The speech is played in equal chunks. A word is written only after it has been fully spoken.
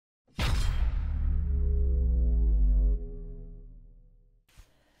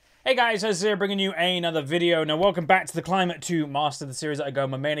Hey guys, Huzzy here bringing you another video. Now welcome back to the Climb to Master, the series that I go on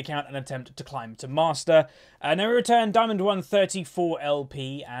my main account and attempt to climb to Master. Now we returned Diamond 134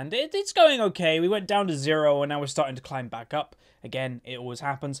 LP and it's going okay. We went down to 0 and now we're starting to climb back up. Again, it always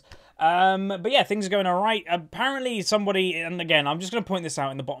happens. But yeah, things are going alright. Apparently somebody, and again, I'm just going to point this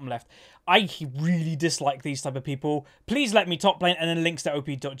out in the bottom left. I really dislike these type of people. Please let me top lane and then links to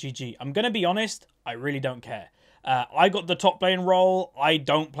op.gg. I'm going to be honest, I really don't care. I got the top lane role. I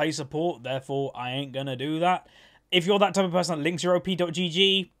don't play support, therefore I ain't gonna do that. If you're that type of person that links your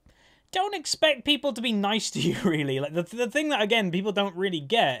op.gg, don't expect people to be nice to you, really. Like the thing that, again, people don't really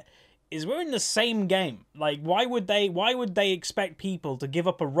get is we're in the same game. Like, why would they expect people to give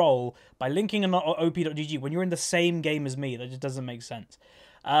up a role by linking an op.gg when you're in the same game as me? That just doesn't make sense.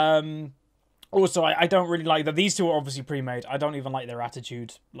 Also, I don't really like that. These two are obviously pre-made. I don't even like their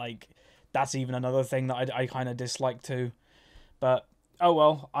attitude. Like, that's even another thing that I kind of dislike too. But, oh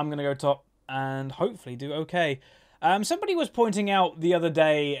well, I'm going to go top and hopefully do okay. Somebody was pointing out the other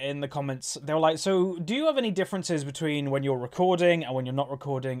day in the comments, they were like, so do you have any differences between when you're recording and when you're not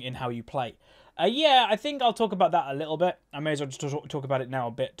recording in how you play? Yeah, I think I'll talk about that a little bit. I may as well just talk about it now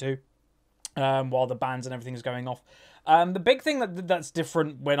a bit too, while the bans and everything is going off. The big thing that's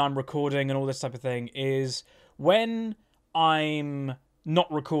different when I'm recording and all this type of thing is when I'm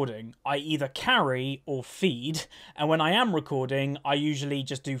not recording, I either carry or feed, and when I am recording, I usually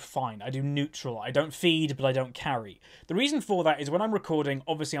just do fine. I do neutral. I don't feed, but I don't carry. The reason for that is when I'm recording,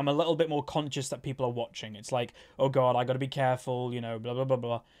 obviously I'm a little bit more conscious that people are watching. It's like, oh god, I gotta be careful, you know, blah, blah, blah,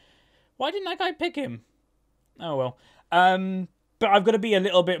 blah. Why didn't that guy pick him? Oh well. But I've got to be a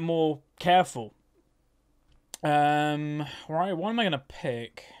little bit more careful. Right, what am I gonna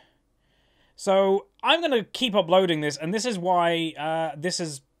pick? So I'm going to keep uploading this, and this is why this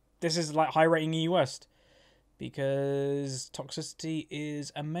is like high rating EU West, because toxicity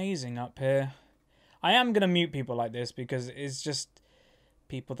is amazing up here. I am going to mute people like this because it's just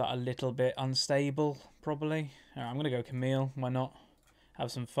people that are a little bit unstable, probably. Right, I'm going to go Camille. Why not?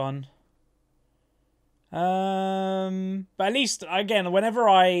 Have some fun. But at least, again, whenever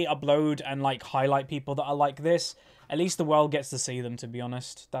I upload and like highlight people that are like this, at least the world gets to see them, to be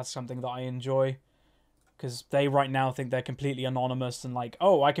honest. That's something that I enjoy. Because they right now think they're completely anonymous and like,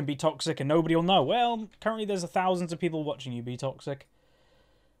 oh, I can be toxic and nobody will know. Well, currently there's thousands of people watching you be toxic.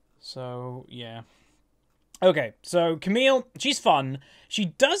 So, yeah. Okay, so Camille, she's fun. She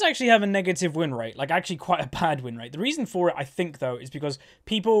does actually have a negative win rate, like actually quite a bad win rate. The reason for it, I think, though, is because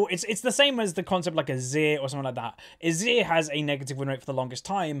people, it's the same as the concept like Azir or something like that. Azir has a negative win rate for the longest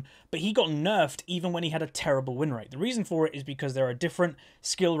time, but he got nerfed even when he had a terrible win rate. The reason for it is because there are different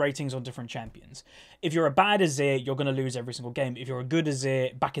skill ratings on different champions. If you're a bad Azir, you're going to lose every single game. If you're a good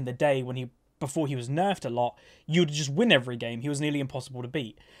Azir, back in the day when before he was nerfed a lot, you'd just win every game. He was nearly impossible to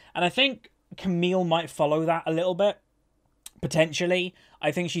beat. And I think Camille might follow that a little bit, potentially.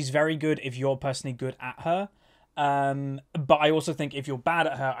 I think she's very good if you're personally good at her. But I also think if you're bad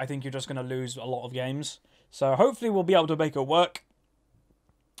at her, I think you're just going to lose a lot of games. So hopefully we'll be able to make her work.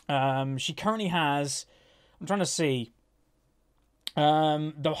 She currently has, I'm trying to see,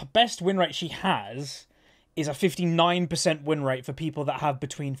 the best win rate she has is a 59% win rate for people that have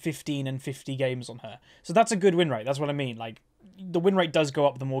between 15 and 50 games on her. So that's a good win rate. That's what I mean. Like, the win rate does go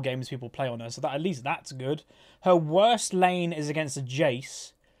up the more games people play on her, so that at least that's good. Her worst lane is against a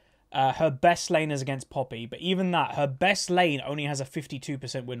Jace. Her best lane is against Poppy, but even that, her best lane only has a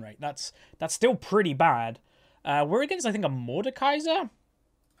 52% win rate. That's still pretty bad. We're against, I think, a Mordekaiser.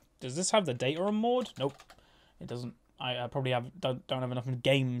 Does this have the data on Mord? Nope, it doesn't. I probably don't have enough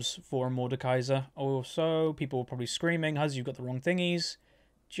games for a Mordekaiser. Also, people are probably screaming, Huzz, you've got the wrong thingies.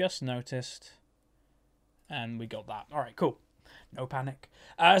 Just noticed. And we got that. Alright, cool. No panic.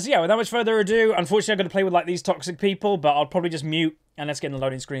 So yeah, without much further ado, unfortunately I'm going to play with like these toxic people, but I'll probably just mute and let's get in the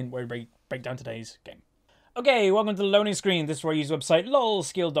loading screen where we break down today's game. Okay, welcome to the loading screen. This is where I use the website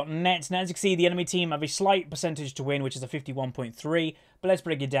lolskill.net. Now, as you can see, the enemy team have a slight percentage to win, which is a 51.3. But let's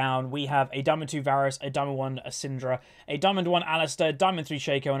break it down. We have a Diamond 2 Varus, a Diamond 1 Syndra, a Diamond 1 Alistair, Diamond 3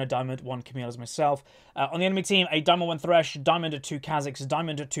 Shaco, and a Diamond 1 Camille as myself. On the enemy team, a Diamond 1 Thresh, Diamond 2 Kha'Zix,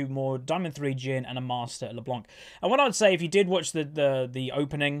 Diamond 2 Mord, Diamond 3 Jhin, and a Master LeBlanc. And what I would say, if you did watch the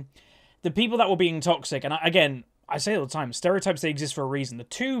opening, the people that were being toxic, and again, I say it all the time, stereotypes, they exist for a reason. The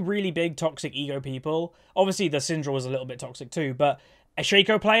two really big toxic ego people, obviously the Syndra was a little bit toxic too, but a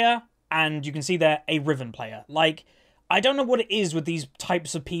Shaco player, and you can see there, a Riven player. Like, I don't know what it is with these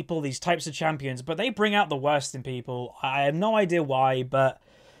types of people, these types of champions, but they bring out the worst in people. I have no idea why, but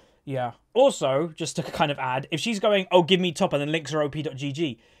yeah. Also, just to kind of add, if she's going, oh, give me top, and then links her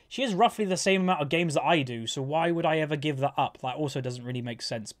op.gg, she has roughly the same amount of games that I do, so why would I ever give that up? That also doesn't really make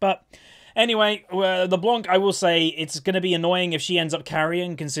sense. But anyway, the Blanc, I will say, it's going to be annoying if she ends up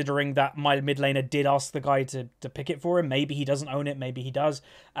carrying, considering that my mid laner did ask the guy to pick it for him. Maybe he doesn't own it, maybe he does,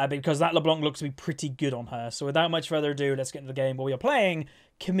 because that LeBlanc looks to be pretty good on her. So without much further ado, let's get into the game where we are playing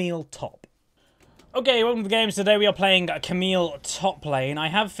Camille top. Okay, welcome to the games. Today we are playing Camille top lane. I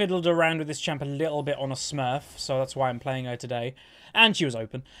have fiddled around with this champ a little bit on a Smurf, so that's why I'm playing her today. And she was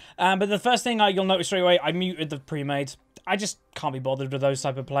open. But the first thing you'll notice straight away, I muted the pre-made. I just can't be bothered with those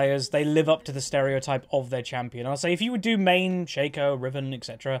type of players. They live up to the stereotype of their champion. I'll say if you would do main, Shaco, Riven,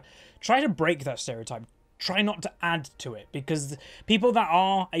 etc., try to break that stereotype. Try not to add to it, because people that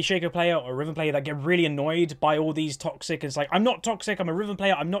are a Shaco player or a Riven player that get really annoyed by all these toxic, it's like, I'm not toxic, I'm a Riven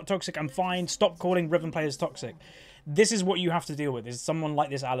player, I'm not toxic, I'm fine, stop calling Riven players toxic. This is what you have to deal with, is someone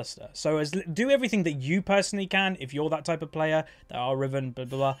like this Alistair. So do everything that you personally can, if you're that type of player, that are Riven, blah,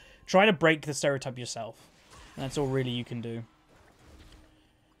 blah, blah. Try to break the stereotype yourself. And that's all really you can do.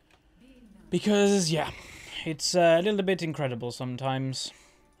 Because, yeah, it's a little bit incredible sometimes.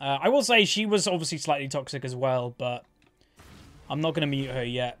 I will say she was obviously slightly toxic as well, but I'm not going to mute her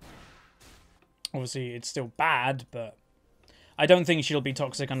yet. Obviously, it's still bad, but I don't think she'll be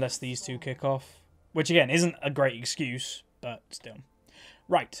toxic unless these two kick off. Which, again, isn't a great excuse, but still.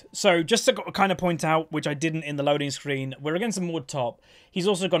 Right, so just to kind of point out, which I didn't in the loading screen, we're against a Mord top. He's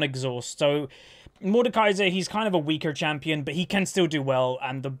also got Exhaust, so Mordekaiser, he's kind of a weaker champion, but he can still do well,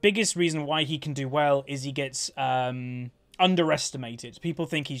 and the biggest reason why he can do well is he gets underestimated. People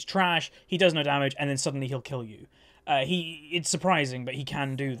think he's trash, he does no damage, and then suddenly he'll kill you. It's surprising, but he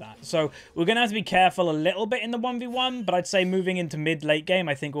can do that. So we're going to have to be careful a little bit in the 1v1, but I'd say moving into mid-late game,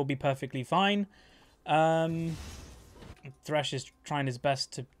 I think we'll be perfectly fine. Thresh is trying his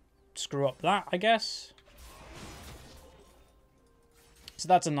best to screw up that, I guess. So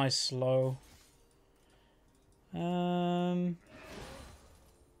that's a nice slow.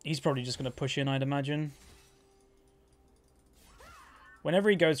 He's probably just going to push in, I'd imagine. Whenever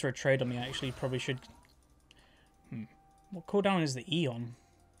he goes for a trade on me, I actually probably should... What cooldown is the E on?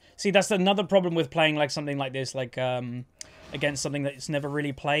 See, that's another problem with playing like something like this, like against something that's never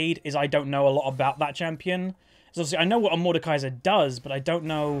really played, is I don't know a lot about that champion. So obviously I know what a Mordekaiser does, but I don't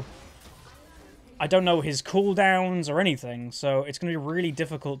know his cooldowns or anything. So it's going to be really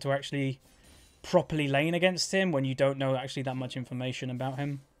difficult to actually properly lane against him when you don't know actually that much information about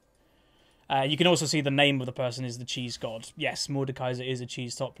him. You can also see the name of the person is the Cheese God. Yes, Mordekaiser is a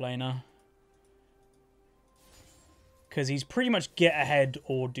cheese top laner. Because he's pretty much get ahead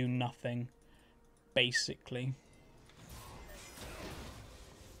or do nothing, basically.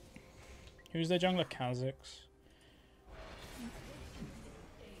 Who's their jungler? Kha'Zix.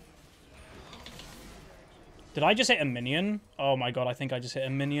 Did I just hit a minion? Oh my god, I think I just hit a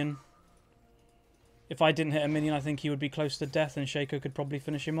minion. If I didn't hit a minion, I think he would be close to death and Shaco could probably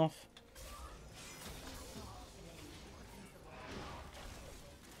finish him off.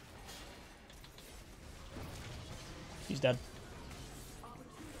 He's dead.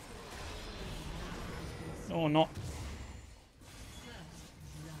 Or not.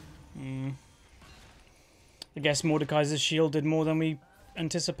 I guess Mordekaiser's shield did more than we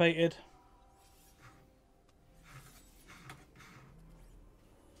anticipated.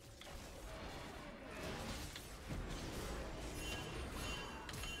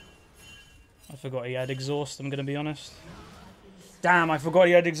 I forgot he had Exhaust, I'm going to be honest. Damn, I forgot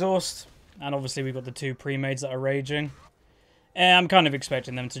he had Exhaust. And obviously we've got the two pre-mades that are raging. I'm kind of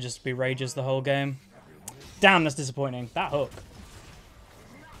expecting them to just be rages the whole game. Damn, that's disappointing. That hook.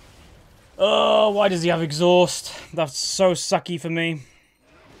 Oh, why does he have Exhaust? That's so sucky for me.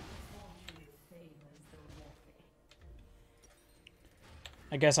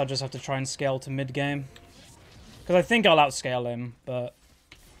 I guess I'll just have to try and scale to mid-game. Because I think I'll outscale him, but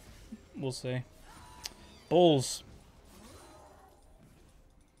we'll see. Balls.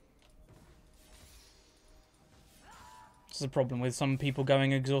 This is a problem with some people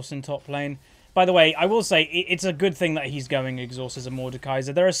going Exhaust in top lane. By the way, I will say, it's a good thing that he's going Exhaust as a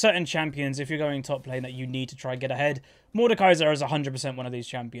Mordekaiser. There are certain champions, if you're going top lane, that you need to try and get ahead. Mordekaiser is 100% one of these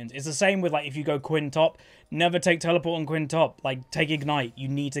champions. It's the same with, like, if you go Quinn top, never take Teleport on Quinn top. Like, take Ignite. You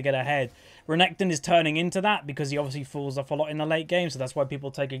need to get ahead. Renekton is turning into that, because he obviously falls off a lot in the late game, so that's why people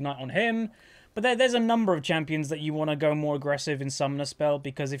take Ignite on him. But there's a number of champions that you want to go more aggressive in Summoner Spell,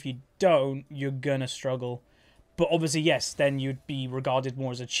 because if you don't, you're gonna struggle. But obviously, yes, then you'd be regarded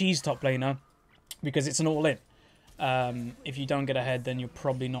more as a cheese top laner, because it's an all-in. If you don't get ahead, then you're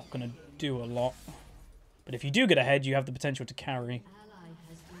probably not going to do a lot. But if you do get ahead, you have the potential to carry.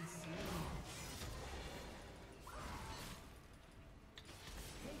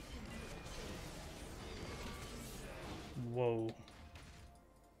 Whoa.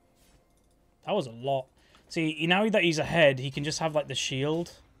 That was a lot. See, now that he's ahead, he can just have, like, the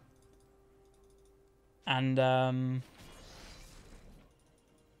shield. And,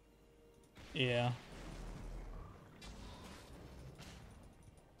 yeah.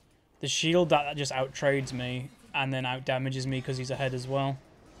 The shield that just out-trades me and then out-damages me because he's ahead as well.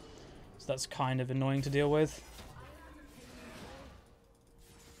 So that's kind of annoying to deal with.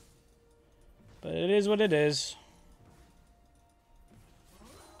 But it is what it is.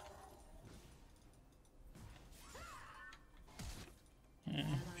 Yeah,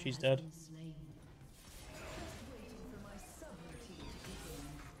 she's dead.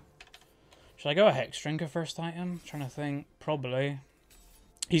 Should I go a Hex Drinker first item? I'm trying to think. Probably.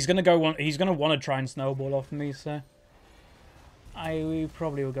 He's gonna go. He's gonna want to try and snowball off me, so we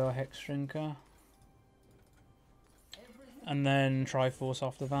probably will go a Hex Drinker, and then Triforce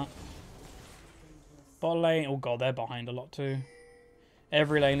after that. Bot lane. Oh god, they're behind a lot too.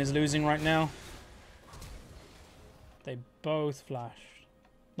 Every lane is losing right now. They both flashed.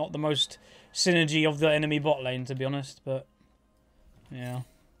 Not the most synergy of the enemy bot lane, to be honest, but yeah.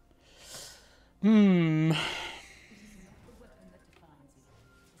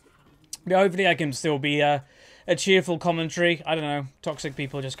 But hopefully I can still be a cheerful commentary. I don't know. Toxic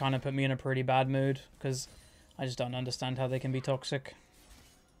people just kind of put me in a pretty bad mood because I just don't understand how they can be toxic.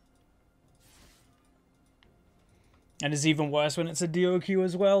 And it's even worse when it's a DOQ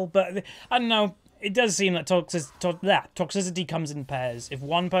as well. But I don't know. It does seem that toxicity comes in pairs. If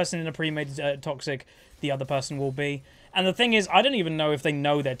one person in a pre-made toxic, the other person will be. And the thing is, I don't even know if they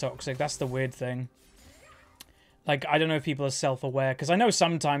know they're toxic. That's the weird thing. Like, I don't know if people are self-aware. Because I know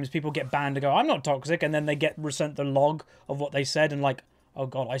sometimes people get banned and go, I'm not toxic. And then they get sent the log of what they said. And like, oh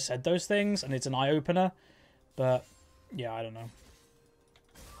god, I said those things. And it's an eye-opener. But, yeah, I don't know.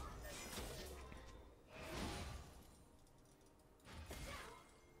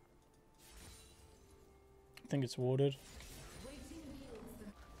 I think it's warded.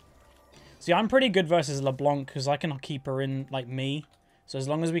 See, I'm pretty good versus LeBlanc because I can keep her in, like, me. So as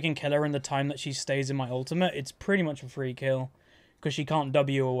long as we can kill her in the time that she stays in my ultimate, it's pretty much a free kill. Because she can't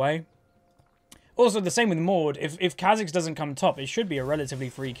W away. Also, the same with Maud. If Kha'Zix doesn't come top, it should be a relatively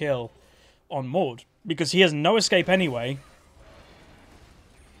free kill on Maud. Because he has no escape anyway.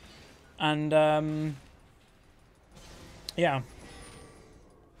 And, yeah.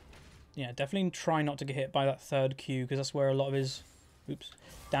 Yeah, definitely try not to get hit by that third Q, because that's where a lot of his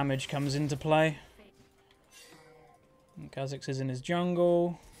damage comes into play. And Kha'Zix is in his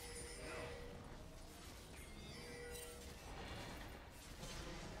jungle.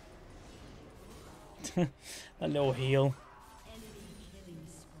 That little heal.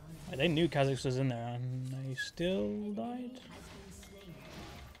 They knew Kha'Zix was in there, and they still died.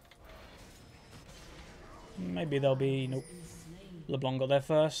 Maybe they'll be... Nope. LeBlanc got there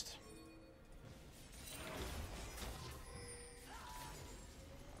first.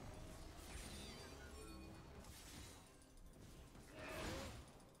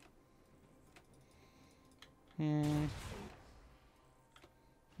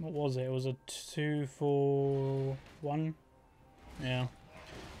 What was it? It was a 2-4-1. Yeah.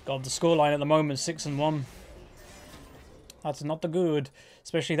 God, the scoreline at the moment is 6-1. That's not the good,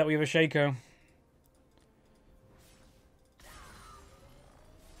 especially that we have a Shaco.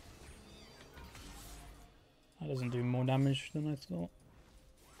 That doesn't do more damage than I thought.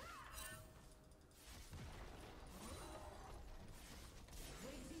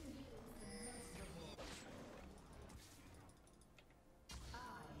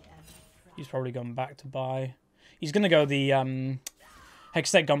 He's probably gone back to buy. He's going to go the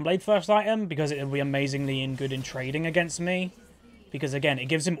Hextech Gunblade first item because it'll be amazingly good in trading against me. Because again, it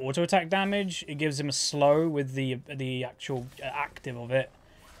gives him auto attack damage. It gives him a slow with the actual active of it.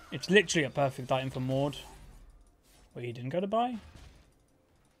 It's literally a perfect item for Maud. Wait, he didn't go to buy?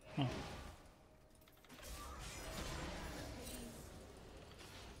 Oh.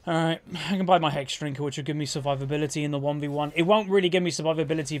 Alright, I can buy my Hex Drinker, which will give me survivability in the 1v1. It won't really give me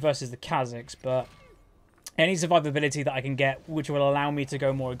survivability versus the Kha'Zix, but any survivability that I can get, which will allow me to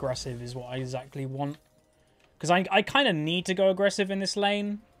go more aggressive, is what I exactly want. Because I kind of need to go aggressive in this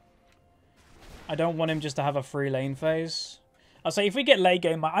lane. I don't want him just to have a free lane phase. I'll say if we get late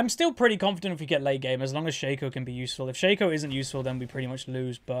game, I'm still pretty confident if we get late game, as long as Shaco can be useful. If Shaco isn't useful, then we pretty much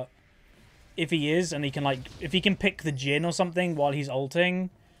lose, but if he is, and he can, like, if he can pick the Jhin or something while he's ulting,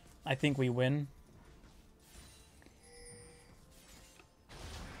 I think we win.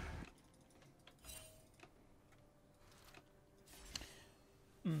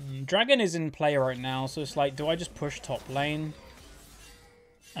 Dragon is in play right now, so it's like, do I just push top lane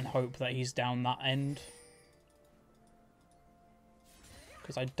and hope that he's down that end?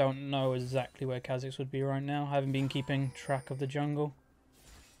 Because I don't know exactly where Kha'Zix would be right now. I haven't been keeping track of the jungle.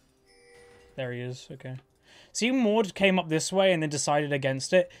 There he is, okay. See, Mord came up this way and then decided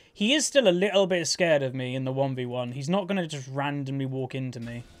against it. He is still a little bit scared of me in the 1v1. He's not going to just randomly walk into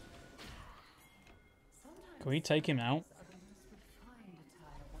me. Can we take him out?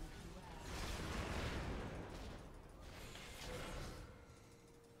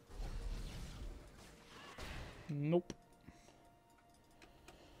 Nope.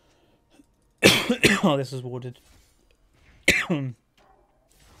 Oh, this is warded. I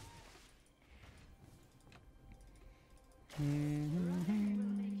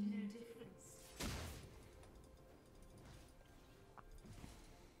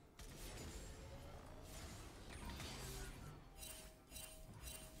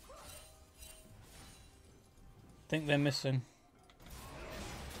think they're missing.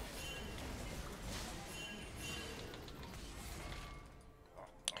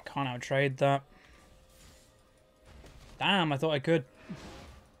 I can't outtrade that. Damn, I thought I could.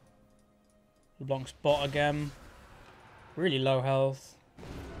 LeBlanc spot again. Really low health.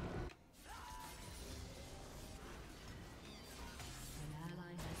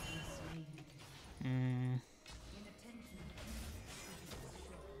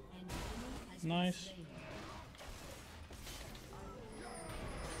 Nice.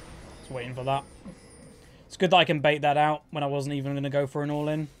 Just waiting for that. It's good that I can bait that out when I wasn't even going to go for an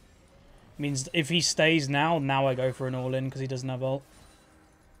all-in. Means if he stays now I go for an all-in because he doesn't have ult.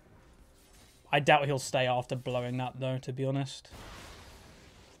 I doubt he'll stay after blowing that though, to be honest.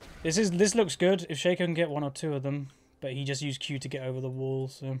 This looks good. If Shaco can get one or two of them, but he just used Q to get over the wall,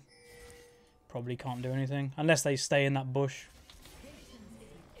 so probably can't do anything unless they stay in that bush.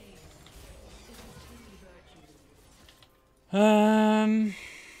 I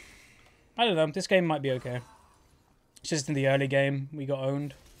don't know. This game might be okay. It's just in the early game we got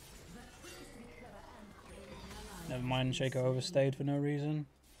owned. Never mind, Shaco overstayed for no reason.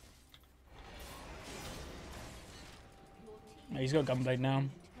 He's got Gunblade now.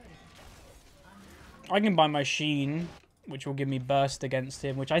 I can buy my Sheen, which will give me burst against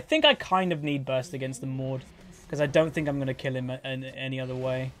him, which I think I kind of need burst against the Mord, because I don't think I'm going to kill him in any other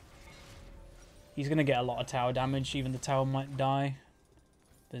way. He's going to get a lot of tower damage. Even the tower might die.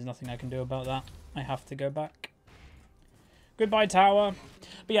 There's nothing I can do about that. I have to go back. Goodbye, tower.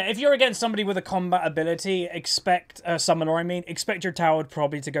 But yeah, if you're against somebody with a combat ability, expect summoner, expect your tower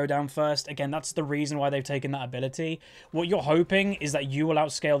probably to go down first. Again, that's the reason why they've taken that ability. What you're hoping is that you will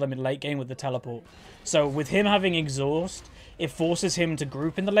outscale them in late game with the teleport. So with him having exhaust, it forces him to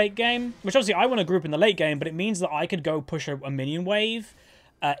group in the late game, which obviously I want to group in the late game, but it means that I could go push a minion wave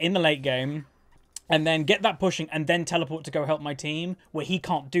in the late game, and then get that pushing, and then teleport to go help my team, where he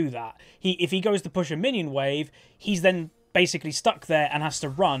can't do that. If he goes to push a minion wave, he's then basically stuck there and has to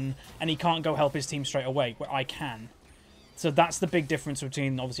run, and he can't go help his team straight away, where I can. So that's the big difference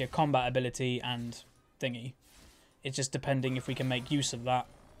between, obviously, a combat ability and thingy. It's just depending if we can make use of that.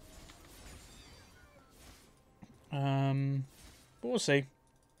 But we'll see.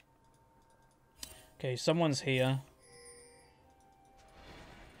 Okay, someone's here.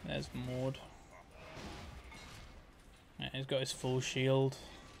 There's Mord. Yeah, he's got his full shield.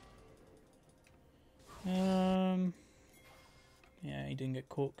 Yeah, he didn't get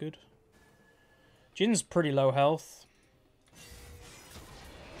caught good. Jin's pretty low health.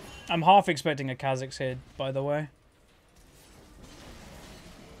 I'm half expecting a Kha'Zix here, by the way.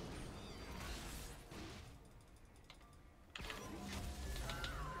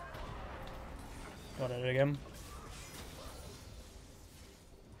 Got it again.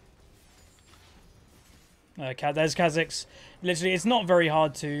 There's Kha'Zix. Literally, it's not very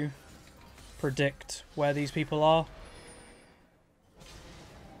hard to predict where these people are.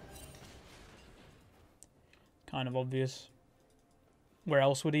 Kind of obvious. Where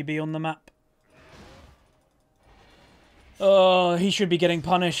else would he be on the map? Oh, he should be getting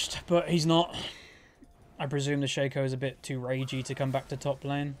punished, but he's not. I presume the Shaco is a bit too ragey to come back to top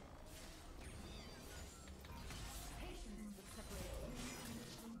lane.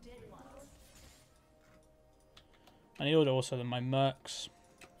 I need also my mercs.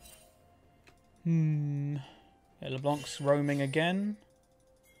 Yeah, LeBlanc's roaming again.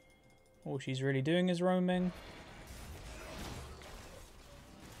 All she's really doing is roaming.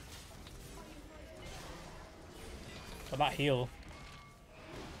 But that heal.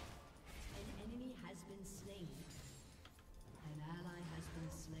 An enemy has been slain. An ally has been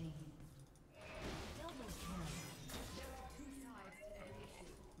slain. Double kill. There are two sides to every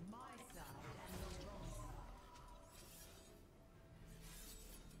issue. My side and the wrong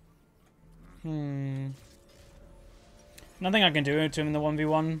side. Nothing I can do to him in the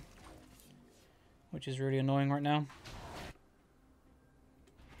 1v1. Which is really annoying right now.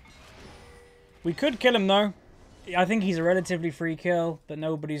 We could kill him though. I think he's a relatively free kill, but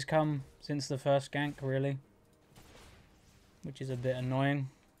nobody's come since the first gank, really. Which is a bit annoying.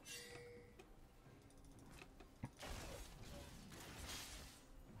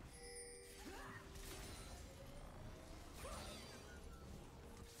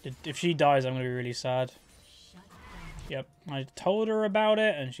 If she dies, I'm going to be really sad. Yep, I told her about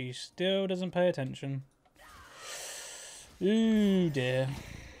it, and she still doesn't pay attention. Ooh, dear.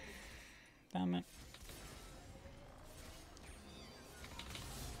 Damn it.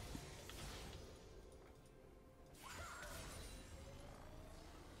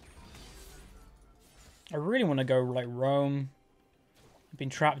 I really want to go, like, roam. I've been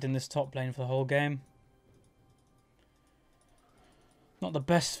trapped in this top lane for the whole game. Not the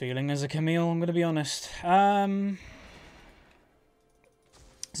best feeling as a Camille, I'm going to be honest.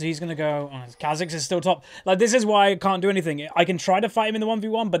 So he's going to go... Oh, Kha'Zix is still top. Like, this is why I can't do anything. I can try to fight him in the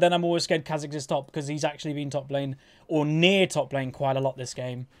 1v1, but then I'm always scared Kha'Zix is top, because he's actually been top lane, or near top lane quite a lot this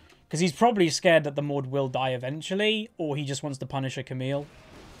game. Because he's probably scared that the Maud will die eventually, or he just wants to punish a Camille.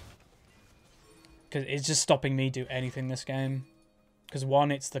 Because it's just stopping me do anything this game. Because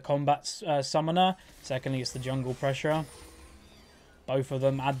one, it's the combat summoner. Secondly, it's the jungle pressure. Both of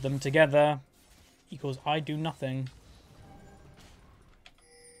them, add them together, equals I do nothing.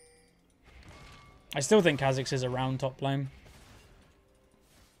 I still think Kha'Zix is around top lane.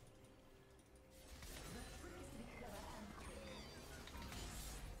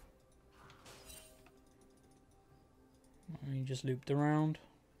 He just looped around.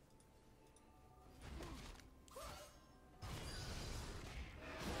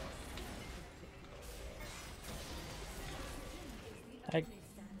 Like,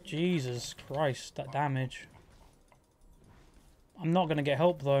 Jesus Christ, that damage. I'm not going to get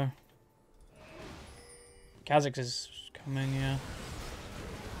help though. Kha'Zix is coming, yeah.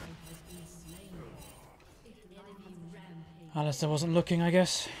 Alistair wasn't looking, I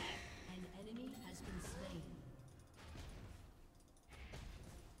guess.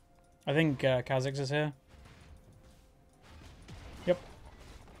 I think Kha'Zix is here. Yep.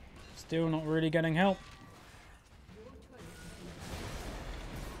 Still not really getting help.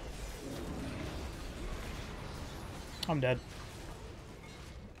 I'm dead.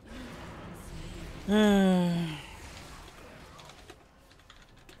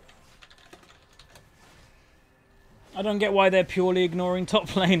 I don't get why they're purely ignoring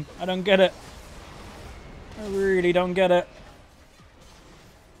top lane. I don't get it. I really don't get it.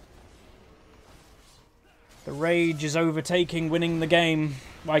 The rage is overtaking winning the game.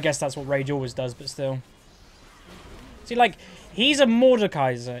 Well, I guess that's what rage always does, but still. See, like, he's a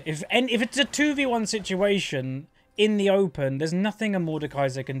Mordekaiser. If it's a 2v1 situation in the open, there's nothing a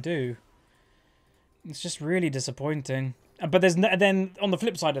Mordekaiser can do. It's just really disappointing. But there's then on the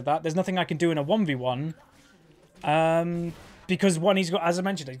flip side of that, there's nothing I can do in a 1v1. Because one, he's got, as I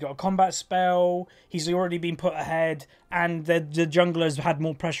mentioned, he's got a combat spell. He's already been put ahead, and the jungler's had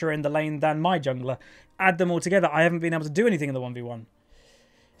more pressure in the lane than my jungler. Add them all together, I haven't been able to do anything in the 1v1.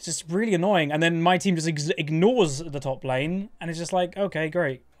 It's just really annoying. And then my team just ignores the top lane, and it's just like, okay,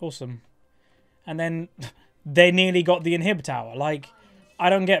 great, awesome. And then they nearly got the inhib tower. Like, I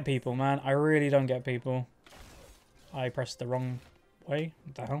don't get people, man. I really don't get people. I pressed the wrong way.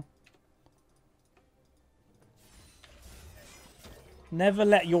 What the hell? Never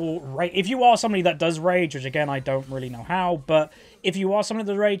let your rage... If you are somebody that does rage, which again, I don't really know how, but if you are somebody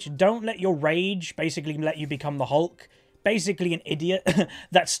that does rage, don't let your rage basically let you become the Hulk. Basically an idiot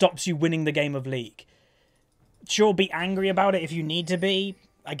that stops you winning the game of League. Sure, be angry about it if you need to be,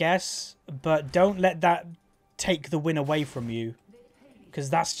 I guess, but don't let that take the win away from you, because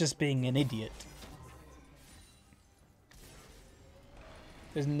that's just being an idiot.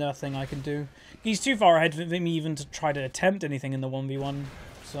 There's nothing I can do. He's too far ahead for me even to try to attempt anything in the 1v1,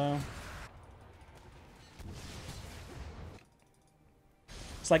 so...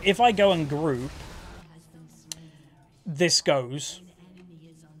 It's like, if I go and group, this goes.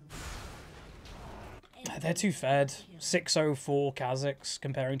 They're too fed. 604 Kha'Zix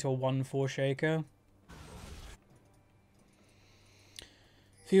comparing to a 1-4 Shaker.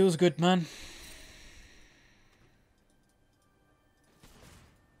 Feels good, man.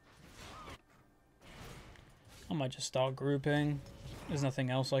 I might just start grouping. There's nothing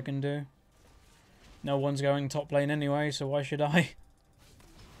else I can do. No one's going top lane anyway, so why should I?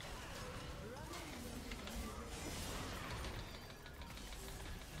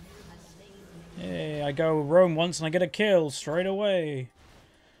 Hey, I go roam once and I get a kill straight away.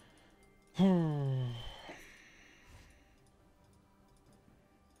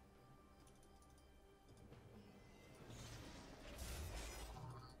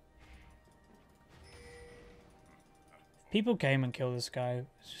 People came and killed this guy.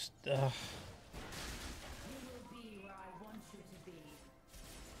 It's just, ugh. You will be where I want you to be.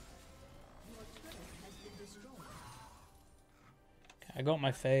 Your turret has been destroyed. Okay, I got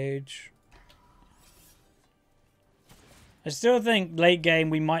my phage. I still think late game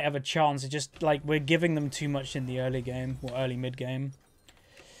we might have a chance. It's just like we're giving them too much in the early game or early mid game,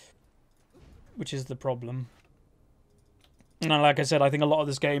 which is the problem. And like I said, I think a lot of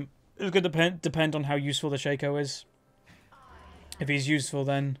this game is going to depend on how useful the Shaco is. If he's useful,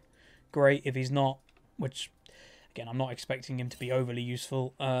 then great. If he's not, which again I'm not expecting him to be overly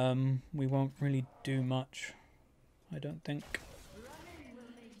useful, we won't really do much. I don't think.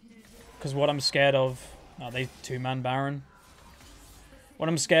 Because what I'm scared of, they two-man Baron. What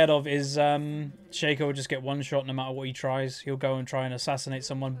I'm scared of is Shaco will just get one shot no matter what he tries. He'll go and try and assassinate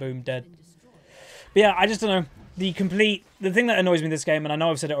someone, boom, dead. But yeah, I just don't know. The thing that annoys me in this game, and I know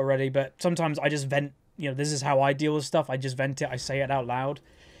I've said it already, but sometimes I just vent, you know, this is how I deal with stuff. I just vent it, I say it out loud,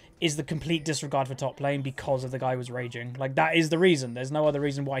 is the complete disregard for top lane because of the guy was raging. Like, that is the reason. There's no other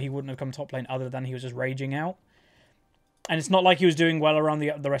reason why he wouldn't have come top lane other than he was just raging out. And it's not like he was doing well around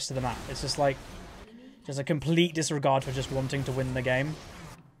the rest of the map. It's just like, just a complete disregard for just wanting to win the game.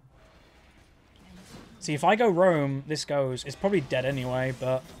 See, if I go roam, this goes. It's probably dead anyway,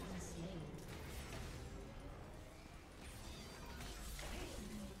 but...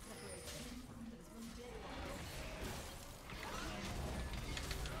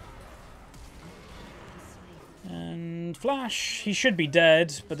 And Flash, he should be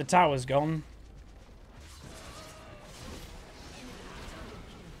dead, but the tower's gone.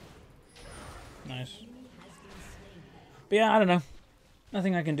 Nice. But yeah, I don't know.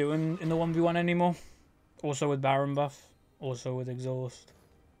 Nothing I can do in the 1v1 anymore. Also with Baron buff. Also with exhaust.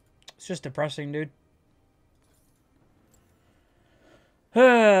 It's just depressing, dude.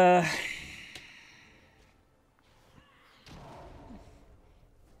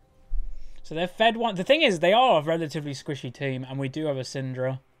 So they're fed one. The thing is, they are a relatively squishy team, and we do have a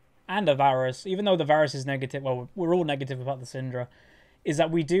Syndra and a Varus. Even though the Varus is negative, well, we're all negative about the Syndra. Is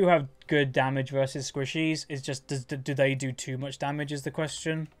that we do have good damage versus squishies. It's just, do they do too much damage is the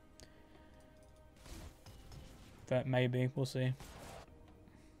question. But maybe, we'll see.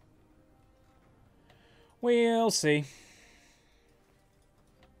 We'll see.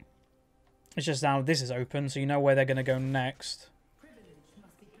 It's just now this is open, so you know where they're going to go next.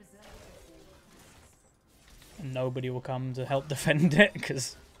 And nobody will come to help defend it,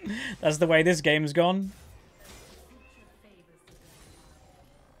 because that's the way this game's gone.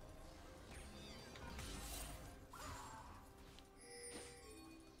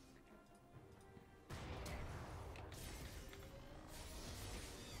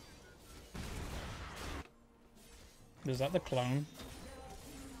 Is that the clone?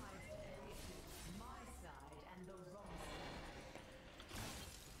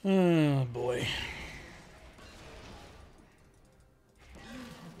 Oh boy.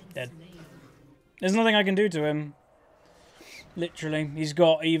 Dead. There's nothing I can do to him. Literally. He's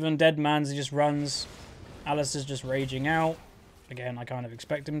got even dead mans, he just runs. Alistair's just raging out. Again, I kind of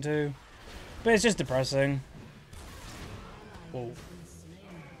expect him to. But it's just depressing. Whoa.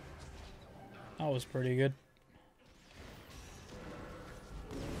 That was pretty good.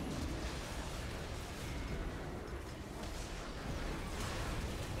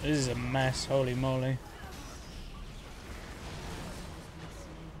 This is a mess, holy moly.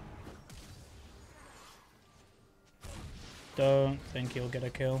 Don't think he'll get a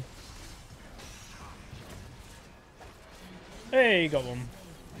kill. Hey, got one.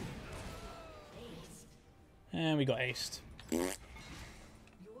 And we got aced.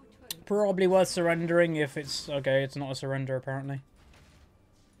 Probably worth surrendering if it's... Okay, it's not a surrender apparently.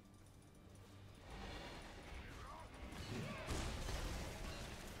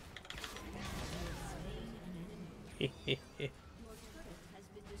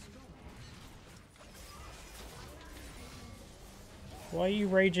 Why are you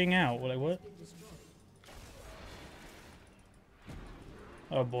raging out? Like, what?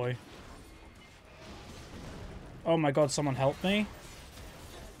 Oh boy. Oh my god, someone help me.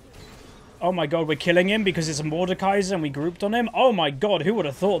 Oh my god, we're killing him because it's a Mordekaiser and we grouped on him? Oh my god, who would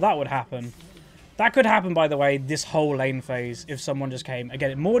have thought that would happen? That could happen, by the way, this whole lane phase if someone just came.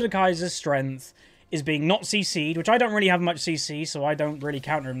 Again, Mordekaiser's strength is being not CC'd, which I don't really have much CC, so I don't really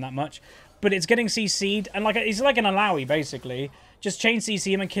counter him that much. But it's getting CC'd, and like he's like an Alawi, basically. Just chain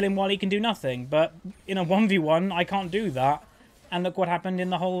CC him and kill him while he can do nothing. But in a 1v1, I can't do that. And look what happened in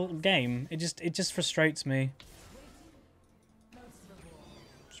the whole game. It just frustrates me.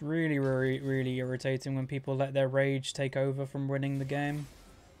 It's really, really, really irritating when people let their rage take over from winning the game.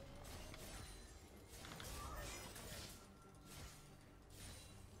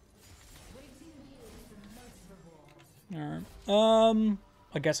 Alright.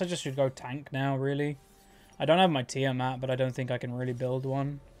 I guess I just should go tank now, really. I don't have my tier map, but I don't think I can really build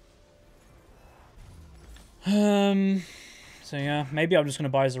one. So yeah, maybe I'm just going to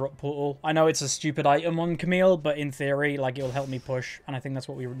buy a Zrock Portal. I know it's a stupid item on Camille, but in theory, like, it'll help me push, and I think that's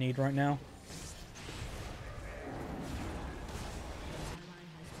what we need right now.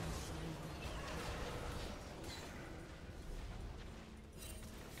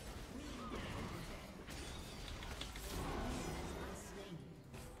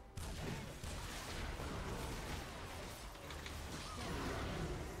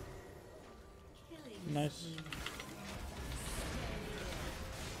 Nice.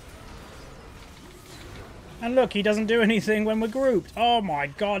 And look, he doesn't do anything when we're grouped. Oh my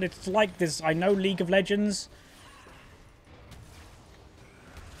god, it's like this. I know League of Legends.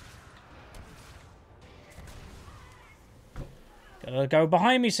 Gotta go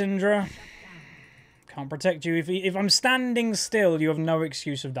behind me, Syndra. Can't protect you. If I'm standing still, you have no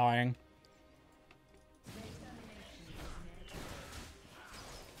excuse of dying.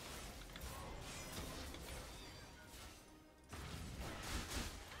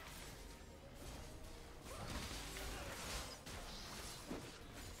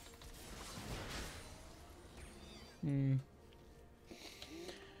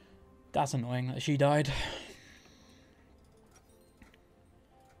 That's annoying that she died.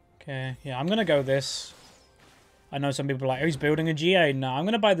 Okay, yeah, I'm gonna go this. I know some people are like, oh, he's building a GA. No, I'm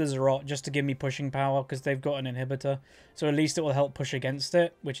gonna buy the Zrock just to give me pushing power because they've got an inhibitor. So at least it will help push against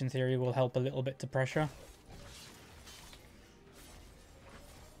it, which in theory will help a little bit to pressure.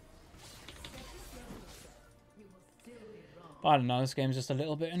 I don't know, this game's just a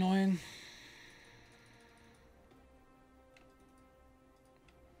little bit annoying.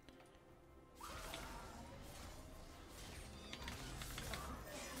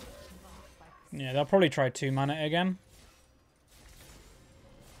 Yeah, they'll probably try 2-man it again.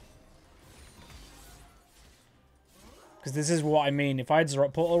 Because this is what I mean. If I had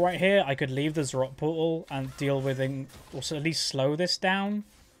Zrock Portal right here, I could leave the Zrock Portal and deal with it. Also, at least slow this down.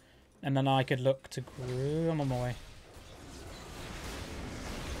 And then I could look to grow. I'm on my way.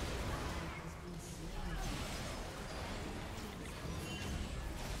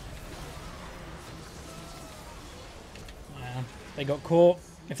 Yeah, they got caught.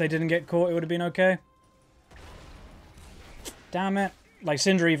 If they didn't get caught, it would have been okay. Damn it. Like,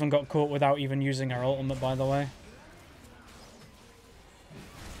 Syndra even got caught without even using her ultimate, by the way.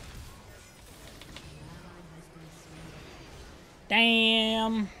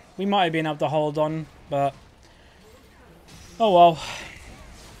 Damn. We might have been able to hold on, but... oh well.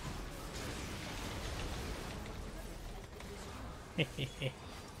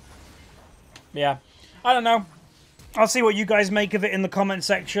 Yeah. I don't know. I'll see what you guys make of it in the comment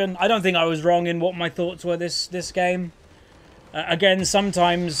section. I don't think I was wrong in what my thoughts were this game. Again,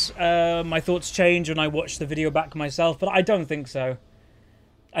 sometimes my thoughts change when I watch the video back myself, but I don't think so.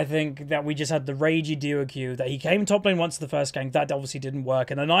 I think that we just had the ragey duo queue, that he came top lane once the first game. That obviously didn't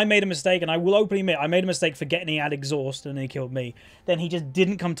work. And then I made a mistake, and I will openly admit, I made a mistake forgetting he had exhaust, and he killed me. Then he just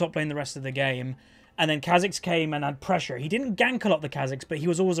didn't come top lane the rest of the game. And then Kha'Zix came and had pressure. He didn't gank a lot the Kha'Zix, but he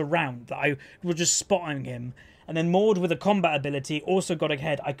was always around. That I was just spotting him. And then Maud with a combat ability also got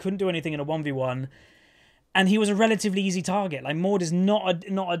ahead. I couldn't do anything in a 1v1. And he was a relatively easy target. Like, Maud is not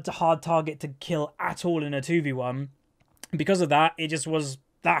a hard target to kill at all in a 2v1. Because of that, it just was...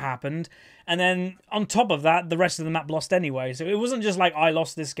 that happened. And then, on top of that, the rest of the map lost anyway. So it wasn't just like I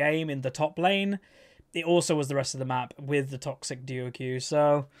lost this game in the top lane. It also was the rest of the map with the toxic duo queue.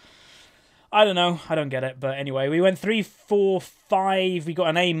 So... I don't know. I don't get it. But anyway, we went 3, 4, 5. We got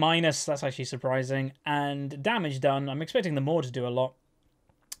an A-. That's actually surprising. And damage done. I'm expecting the Maud to do a lot.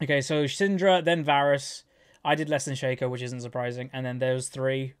 Okay, so Syndra, then Varus. I did less than Shaco, which isn't surprising. And then those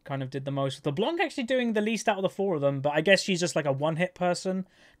 3 kind of did the most. The Blanc actually doing the least out of the 4 of them. But I guess she's just like a one-hit person.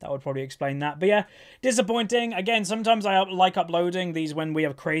 That would probably explain that. But yeah, disappointing. Again, sometimes I like uploading these when we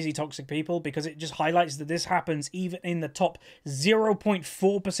have crazy toxic people. Because it just highlights that this happens even in the top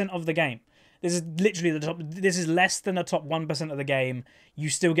 0.4% of the game. This is literally the top. This is less than the top 1% of the game. You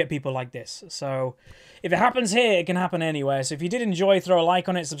still get people like this. So if it happens here, it can happen anywhere. So if you did enjoy, throw a like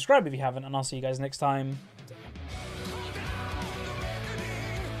on it, subscribe if you haven't, and I'll see you guys next time.